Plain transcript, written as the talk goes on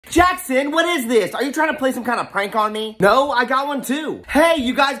Jackson, what is this? Are you trying to play some kind of prank on me? No, I got one too. Hey,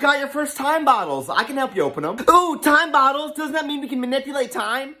 you guys got your first time bottles. I can help you open them. Ooh, time bottles? Doesn't that mean we can manipulate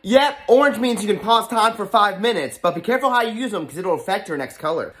time? Yep, orange means you can pause time for 5 minutes, but be careful how you use them because it'll affect your next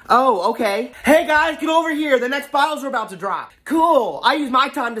color. Oh, okay. Hey guys, get over here. The next bottles are about to drop. Cool. I used my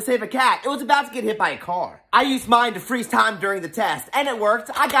time to save a cat. It was about to get hit by a car. I used mine to freeze time during the test, and it worked.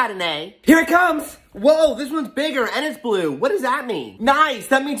 I got an A. Here it comes. Whoa, this one's bigger and it's blue. What does that mean? Nice,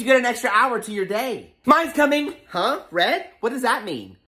 that means you get an extra hour to your day. Mine's coming. Huh? Red? What does that mean?